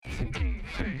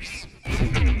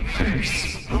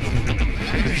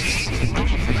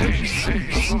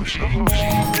Good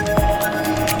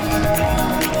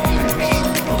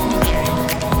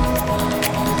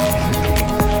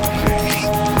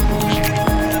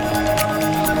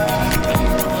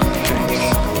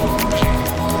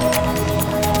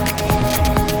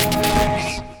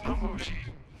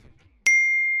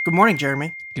morning,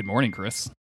 Jeremy. Good morning,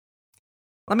 Chris.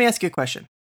 Let me ask you a question.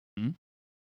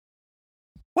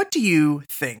 What do you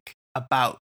think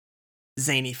about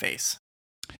Zany Face?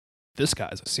 This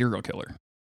guy's a serial killer.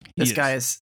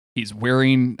 He's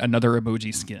wearing another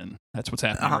emoji skin. That's what's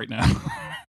happening right now.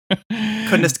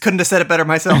 Couldn't have said it better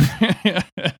myself.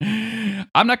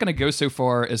 I'm not going to go so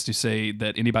far as to say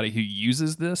that anybody who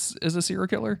uses this is a serial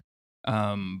killer.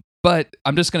 But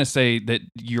I'm just going to say that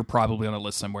you're probably on a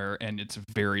list somewhere, and it's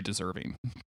very deserving.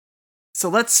 So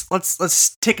let's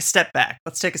take a step back.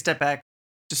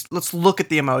 Just let's look at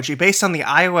the emoji. Based on the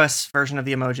iOS version of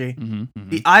the emoji,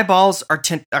 the eyeballs are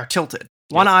tilted.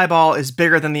 One eyeball is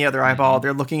bigger than the other eyeball.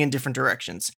 They're looking in different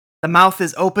directions. The mouth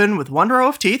is open with one row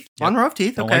of teeth. One row of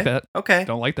teeth. Don't okay. like that. Okay.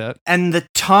 Don't like that. And the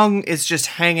tongue is just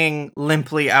hanging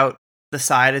limply out the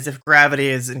side as if gravity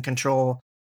is in control.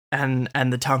 And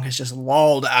the tongue is just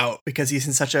lolled out because he's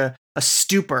in such a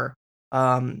stupor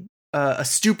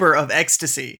of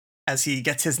ecstasy as he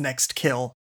gets his next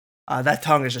kill. That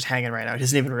tongue is just hanging right out. He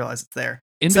doesn't even realize it's there.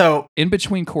 In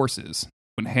between courses,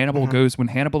 when Hannibal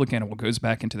the cannibal goes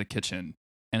back into the kitchen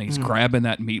and he's grabbing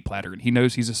that meat platter, and he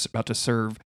knows he's about to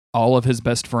serve all of his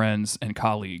best friends and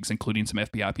colleagues, including some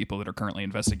FBI people that are currently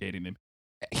investigating him,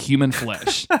 human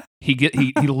flesh. He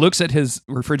looks at his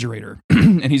refrigerator,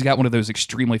 and he's got one of those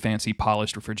extremely fancy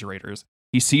polished refrigerators.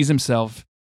 He sees himself,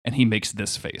 and he makes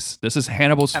this face. This is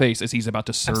Hannibal's face as he's about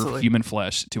to serve human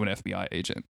flesh to an FBI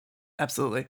agent.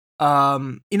 Absolutely.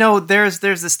 There's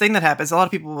this thing that happens. A lot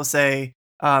of people will say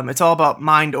it's all about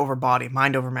mind over body,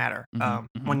 mind over matter.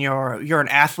 When you're an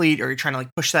athlete or you're trying to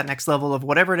push that next level of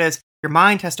whatever it is, your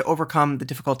mind has to overcome the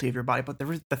difficulty of your body. But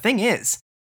the thing is,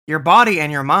 your body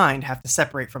and your mind have to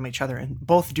separate from each other and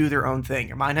both do their own thing.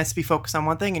 Your mind has to be focused on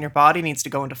one thing, and your body needs to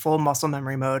go into full muscle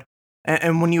memory mode.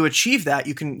 And when you achieve that,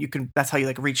 you can. That's how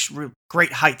you reach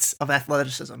great heights of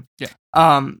athleticism. Yeah.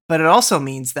 But it also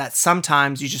means that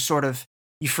sometimes you just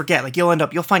you forget.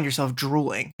 You'll find yourself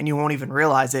drooling, and you won't even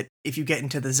realize it if you get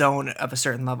into the zone of a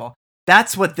certain level.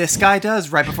 That's what this guy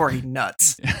does right before he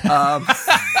nuts.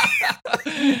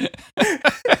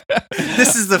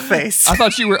 This is the face. I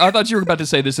thought you were about to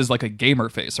say this is like a gamer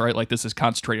face, right? Like this is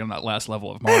concentrating on that last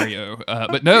level of Mario.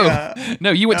 But no,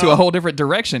 you went to a whole different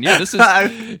direction. Yeah, this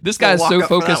guy is so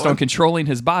focused on controlling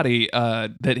his body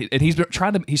he's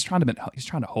trying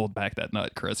to hold back that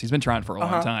nut, Chris. He's been trying for a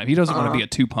long time. He doesn't want to be a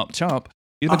 2-pump chump.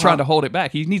 He's been trying to hold it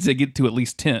back. He needs to get to at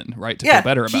least 10, right, to feel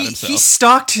better about himself. He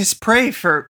stalked his prey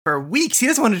for weeks. He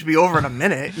doesn't want it to be over in a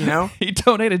minute, He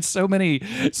donated so many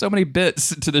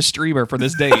bits to the streamer for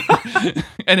this date,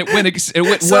 and it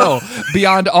went well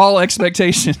beyond all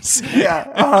expectations.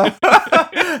 Yeah.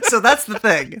 So that's the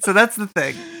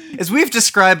thing. Is we've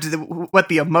described what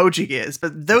the emoji is,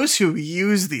 but those who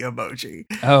use the emoji,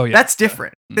 that's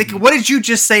different. What did you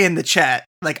just say in the chat?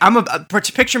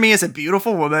 Picture me as a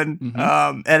beautiful woman,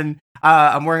 and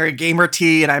I'm wearing a gamer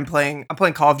tee, and I'm playing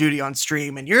Call of Duty on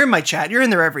stream, and you're in my chat. You're in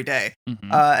there every day,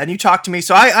 and you talk to me,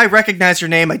 so I recognize your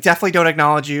name. I definitely don't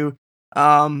acknowledge you.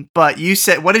 But you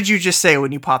said, what did you just say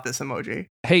when you popped this emoji?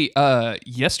 Hey,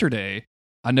 yesterday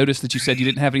I noticed that you said you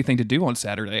didn't have anything to do on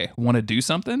Saturday. Want to do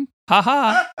something?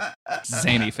 Haha.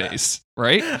 Zany face,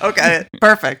 right? Okay,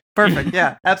 perfect.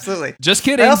 Yeah, absolutely. Just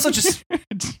kidding.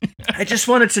 I just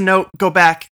wanted to go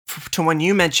back to when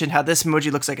you mentioned how this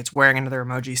emoji looks like it's wearing another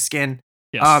emoji skin.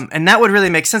 Yes. And that would really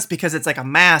make sense because it's like a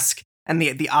mask, and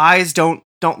the eyes don't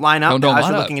line up. The eyes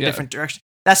are looking in different directions.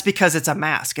 That's because it's a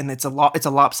mask, and it's a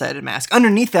lopsided mask.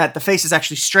 Underneath that, the face is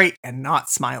actually straight and not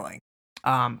smiling.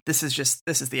 This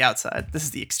is the outside. This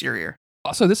is the exterior.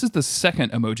 Also, this is the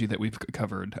second emoji that we've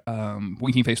covered.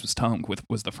 Winking face with tongue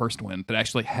was the first one that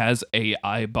actually has a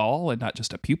eyeball and not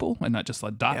just a pupil and not just a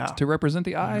dot to represent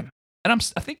the eye.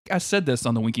 And I think I said this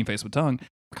on the winking face with tongue.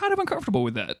 I'm kind of uncomfortable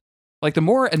with that. Like the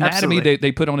more anatomy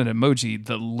they put on an emoji,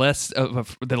 the less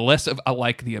of I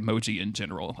like the emoji in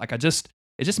general. Like it just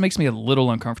makes me a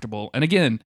little uncomfortable. And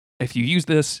again, if you use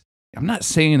this, I'm not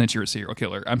saying that you're a serial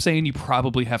killer. I'm saying you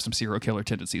probably have some serial killer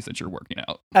tendencies that you're working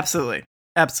out. Absolutely.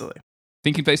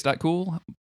 Thinkingface.cool,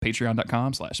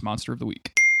 patreon.com/monster of the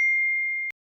week.